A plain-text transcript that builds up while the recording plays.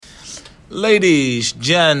Ladies,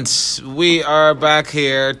 gents, we are back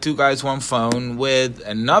here, Two Guys, One Phone, with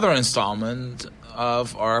another installment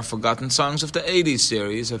of our Forgotten Songs of the 80s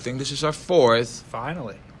series. I think this is our fourth.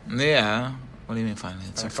 Finally. Yeah. What do you mean finally?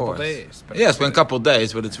 It's our fourth. Days. Yeah, it's been a couple of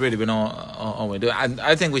days, but it's really been all we do.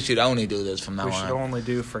 I think we should only do this from now on. We should only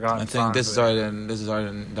do Forgotten Songs. I think this is our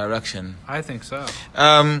direction. I think so.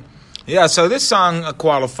 Yeah, so this song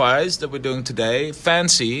qualifies that we're doing today.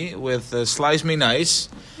 Fancy with Slice Me Nice.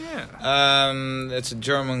 Yeah. It's a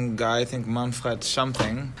German guy, I think Manfred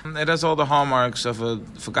something. It has all the hallmarks of a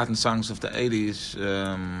Forgotten Songs of the 80s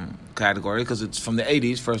category, because it's from the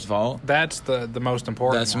 80s, first of all. That's the most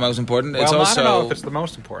important. That's one. The most important. Well, it's also, I don't know if it's the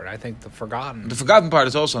most important. I think the forgotten. The forgotten part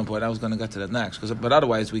is also important. I was going to get to that next, but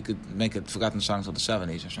otherwise we could make it Forgotten Songs of the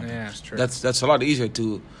 70s or something. Yeah, that's true. That's a lot easier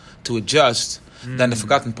to adjust than the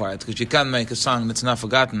forgotten part, because you can make a song that's not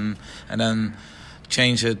forgotten and then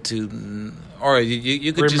change it to, or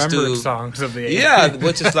you could just do songs of the 80s. Yeah,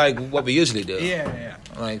 which is like what we usually do. Yeah.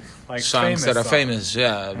 Like songs that are famous,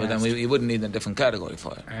 yeah, but then we wouldn't need a different category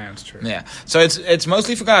for it. Yeah, that's true. Yeah, so it's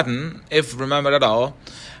mostly forgotten, if remembered at all.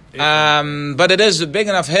 But it is a big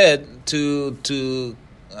enough hit to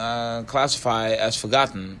classify as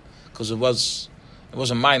forgotten, because it was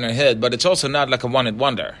a minor hit, but it's also not like a one-hit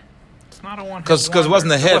wonder. It's not a one-hit Because it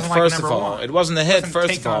wasn't a hit, first of all. One. It wasn't a hit, first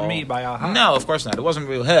Take of all. On Me by A-ha. No, of course not. It wasn't a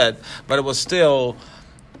real hit, but it was still,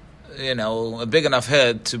 a big enough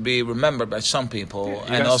hit to be remembered by some people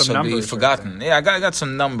and also be forgotten. Right, yeah, I got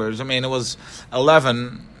some numbers. I mean, it was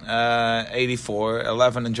 11, 84,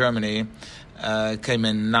 11 in Germany, came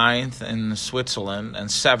in 9th in Switzerland and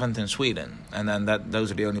 7th in Sweden. And then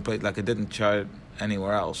those are the only places, like it didn't chart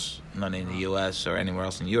anywhere else, not in the US or anywhere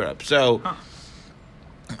else in Europe. So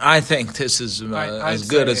I think this is as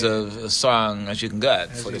good as a song as you can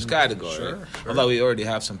get for this category. Sure. Although we already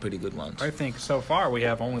have some pretty good ones. I think so far we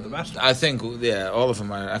have only the best ones. I think, all of them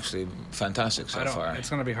are actually fantastic so far. It's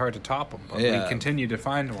going to be hard to top them, but we continue to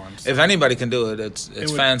find ones. If anybody can do it, it's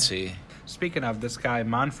Fancy. Speaking of this guy,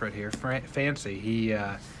 Manfred here, Fancy,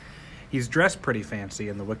 he's dressed pretty fancy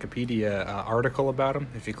in the Wikipedia article about him.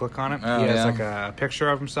 If you click on it, he has like a picture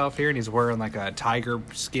of himself here, and he's wearing like a tiger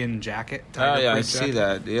skin jacket. I see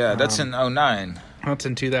that. Yeah, that's in 09. That's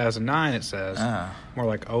in 2009, it says. More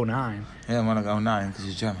like 09. Yeah, more like 09, because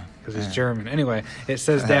he's German. Because he's German. Anyway, it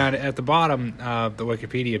says down at the bottom of the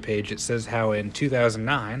Wikipedia page, it says how in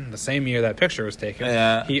 2009, the same year that picture was taken,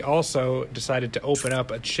 he also decided to open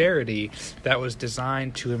up a charity that was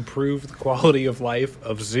designed to improve the quality of life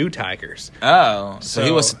of zoo tigers. Oh, so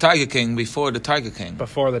he was the Tiger King before the Tiger King.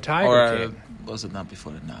 Before the Tiger King. Or was it not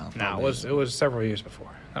before that? No, it was several years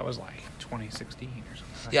before. That was like 2016 or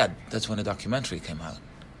something. Yeah, that's when the documentary came out.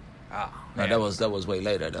 No, that was way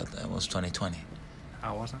later. That was 2020.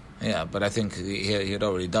 Oh, wasn't it? Yeah, but I think he had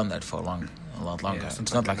already done that for a lot longer. Yeah,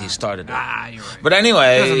 it's not like he started it. You're right. But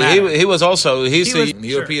anyway, he was the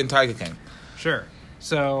European Tiger King. Sure.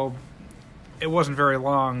 So it wasn't very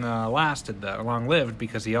long-lived,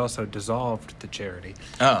 because he also dissolved the charity.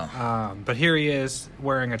 Oh. But here he is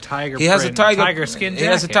wearing a tiger skin jacket. He has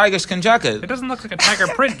a tiger skin jacket. It doesn't look like a tiger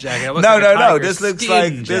print jacket. It looks no. This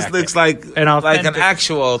looks like an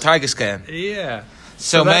actual tiger skin. Yeah.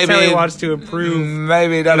 So that's maybe how he wants to improve.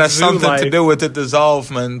 Maybe that has something to do with the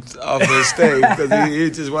dissolvement of his thing, because he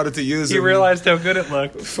just wanted to use it. He realized how good it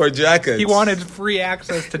looked for jackets. He wanted free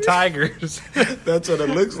access to tigers. That's what it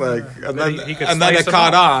looks like, and then it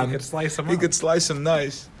caught on. He could slice them. He could slice them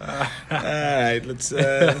nice. All right, let's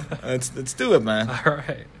do it, man. All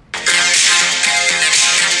right.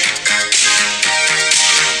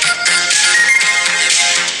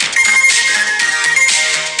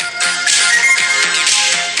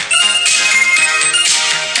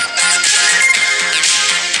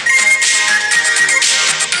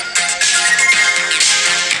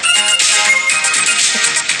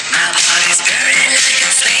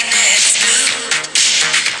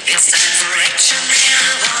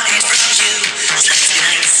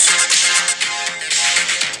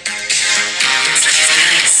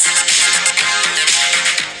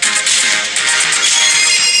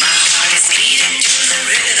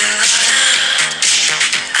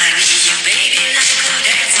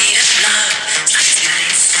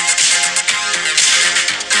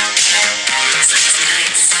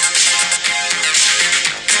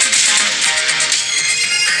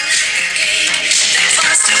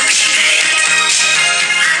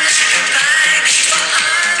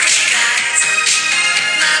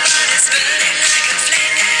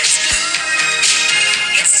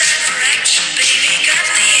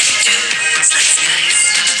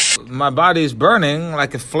 My body's burning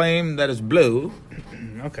like a flame that is blue.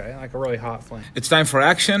 Okay, like a really hot flame. It's time for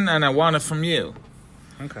action, and I want it from you.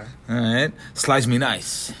 Okay. All right. Slice me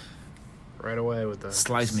nice. Right away with the...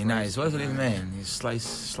 Slice me nice. What does it even mean? You slice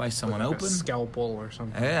someone like open? A scalpel or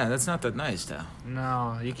something. Yeah, that's not that nice, though.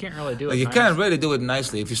 No, you can't really do it You can't really do it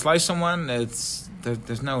nicely. If you slice someone, there's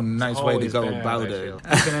no nice way to go about it.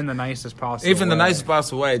 Even in the nicest possible Even way. the nicest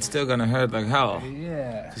possible way, it's still going to hurt like hell.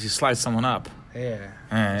 Yeah. Because you slice someone up. Yeah.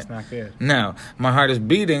 Right. It's not good. Now, my heart is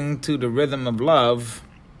beating to the rhythm of love.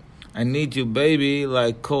 I need you, baby,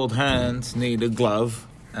 like cold hands need a glove.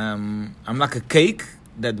 I'm like a cake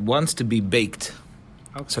that wants to be baked.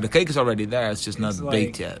 Okay. So the cake is already there. It's just not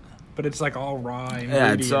baked yet. But it's like all raw ingredients.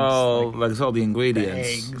 Yeah, it's all like it's all the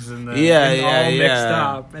ingredients. The eggs and the all mixed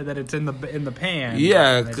up, and then it's in the pan.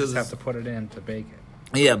 Yeah, because just have to put it in to bake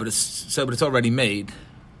it. Yeah, but it's already made.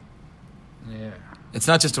 Yeah. It's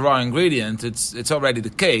not just a raw ingredient. It's already the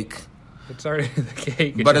cake. It's already the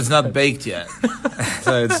cake. But it's not baked yet.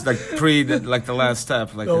 So it's like like the last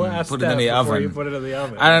step. Like put it in the oven. You put it in the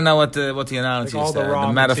oven. I don't know what the analogy like is there.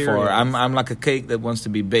 The metaphor. I'm like a cake that wants to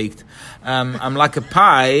be baked. I'm like a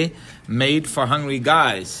pie made for hungry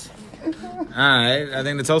guys. Alright, I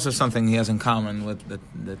think that's also something he has in common with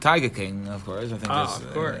the Tiger King, of course. I think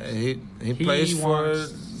of course. He plays for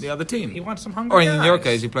the other team. He wants some hungry guys. Or in your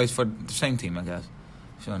case, he plays for the same team, I guess.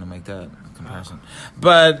 If you want to make that comparison.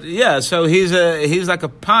 But yeah, so he's like a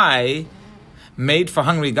pie made for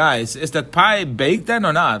hungry guys. Is that pie baked then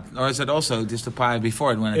or not? Or is it also just a pie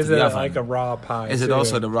before it went into the oven? Is it like a raw pie? Is it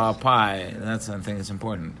also the raw pie? That's I think it's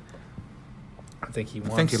important. I think he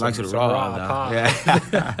likes it raw pie.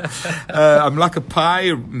 Yeah. I'm like a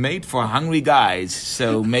pie made for hungry guys,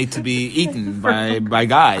 so made to be eaten by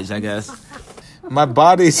guys, I guess. My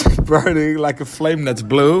body's burning like a flame that's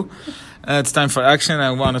blue. It's time for action.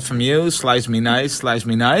 I want it from you. Slice me nice, slice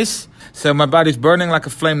me nice. So my body's burning like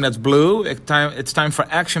a flame that's blue. It's time for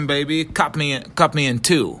action, baby. Cut me in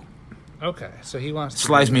two. Okay, so he wants to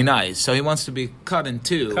slice me nice. So he wants to be cut in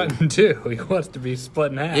two. Cut in two. He wants to be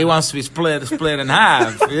split in half. He wants to be split in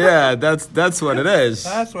half. Yeah, that's what it is.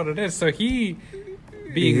 That's what it is. So he,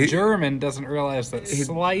 being German, doesn't realize that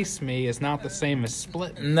slice me is not the same as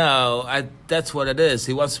split. No, that's what it is.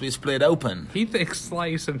 He wants to be split open. He thinks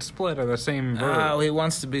slice and split are the same verb. Oh, he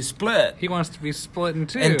wants to be split. He wants to be split in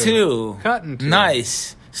two. In two. Cut in two.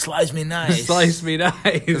 Nice. Slice me nice. Slice me nice.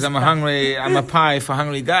 Because I'm a pie for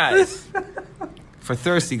hungry guys. For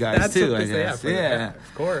thirsty guys that's too, I guess. Yeah.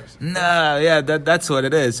 Of course. No, yeah, that's what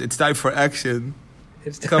it is. It's time for action.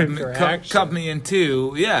 It's time for action. Cut me in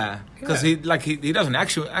two, yeah. Because he doesn't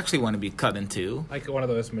actually want to be cut in two. Like one of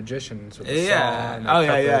those magicians with the saw. And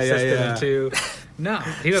yeah. In two. No,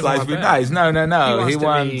 he doesn't Slice want me that. nice. No. He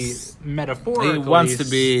wants to be metaphorically. He wants to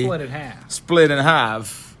be split in half. Split in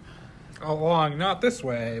half. Along, not this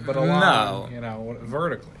way, but along. No.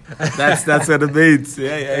 Vertically. That's what it means.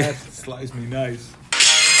 Yeah. Slice me nice.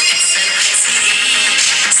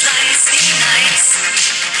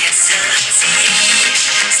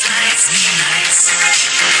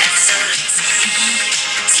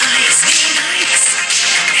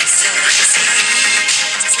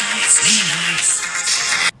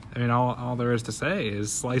 I mean, all there is to say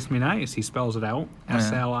is slice me nice. He spells it out.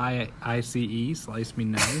 SLICE, slice me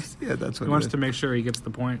nice. Yeah, that's what he wants to make sure he gets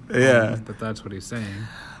the point. Yeah. That's what he's saying.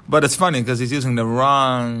 But it's funny because he's using the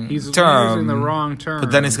wrong term. He's using the wrong term.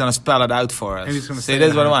 But then he's going to spell it out for us. And he's going to say,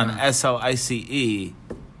 this is what I want. SLICE.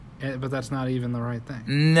 But that's not even the right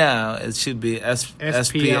thing. No, it should be SPLIT.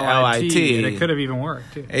 And it could have even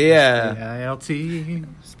worked, too. Yeah. SPLIT,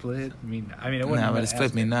 split me. I mean, it wouldn't No, but it's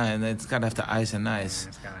split me nice. It's got to have the ice and nice.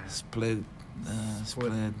 Split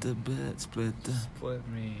the bit, split the. Split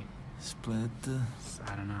me. Split the.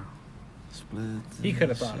 I don't know. Split the. He could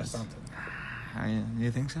have thought of something.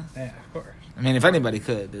 You think so? Yeah, of course. I mean, if anybody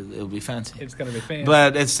could, it would be fancy. It's going to be fancy.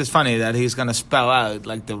 But it's just funny that he's going to spell out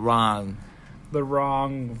like the wrong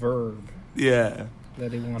verb. Yeah.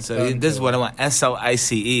 That he wants. So this is what I want.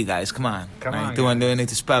 SLICE, guys. Come on. Do I need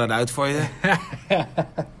to spell it out for you?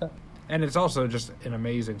 And it's also just an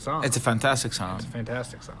amazing song. It's a fantastic song. It's a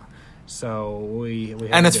fantastic song. So we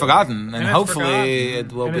and it's forgotten, and hopefully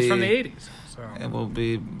it will be. It's from the 80s. So it will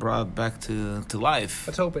be brought back to life.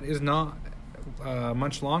 Let's hope it is not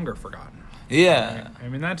much longer forgotten. Yeah, I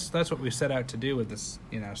mean that's what we set out to do with this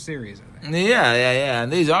series. I think. Yeah.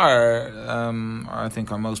 And these are I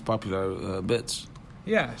think our most popular bits.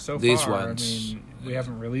 Yeah, so these far. Ones. I mean, we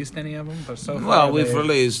haven't released any of them, but so far. Well, we've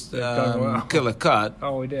released Killer Cut.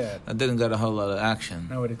 Oh, we did. I didn't get a whole lot of action.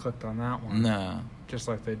 Nobody clicked on that one. No. Just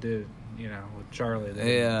like they did with Charlie,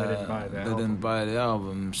 they didn't buy the album. They didn't buy the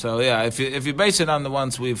album. So yeah, if you base it on the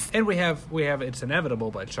ones we have It's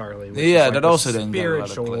Inevitable by Charlie. Which is like that also didn't get a lot of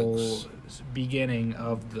spiritual clicks. Beginning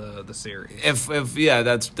of the series.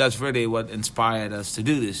 That's really what inspired us to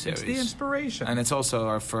do this series. It's the inspiration, and it's also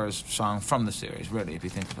our first song from the series. Really, if you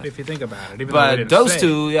think about it. If you think about it, but those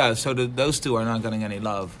two, those two are not getting any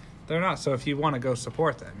love. They're not. So if you want to go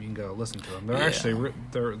support them, you can go listen to them. They're actually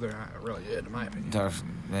they're really good in my opinion.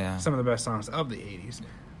 Some of the best songs of the '80s.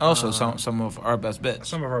 Also, some of our best bits.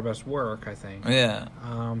 Some of our best work, I think. Yeah.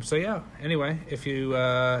 Anyway, if you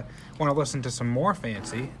want to listen to some more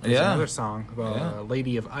Fancy, there's another song about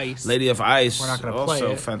Lady of Ice. Lady of Ice. We're not going to play it.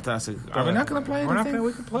 Also fantastic. Are we not going to play it?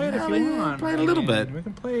 We can play it if you want. Play it a little bit. We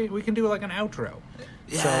can play. We can do like an outro.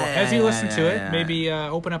 So as you listen to it, maybe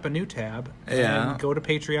open up a new tab and go to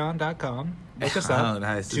patreon.com. Look us up. Oh,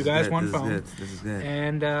 nice. Two guys, one phone. This is good.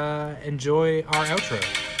 And enjoy our outro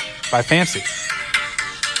by Fancy.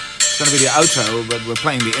 It's going to be the outro, but we're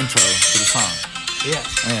playing the intro to the song. Yeah.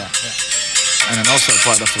 And then also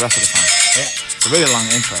part of the rest of the song. Yeah. It's a really long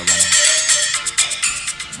intro, but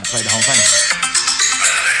I played the whole thing.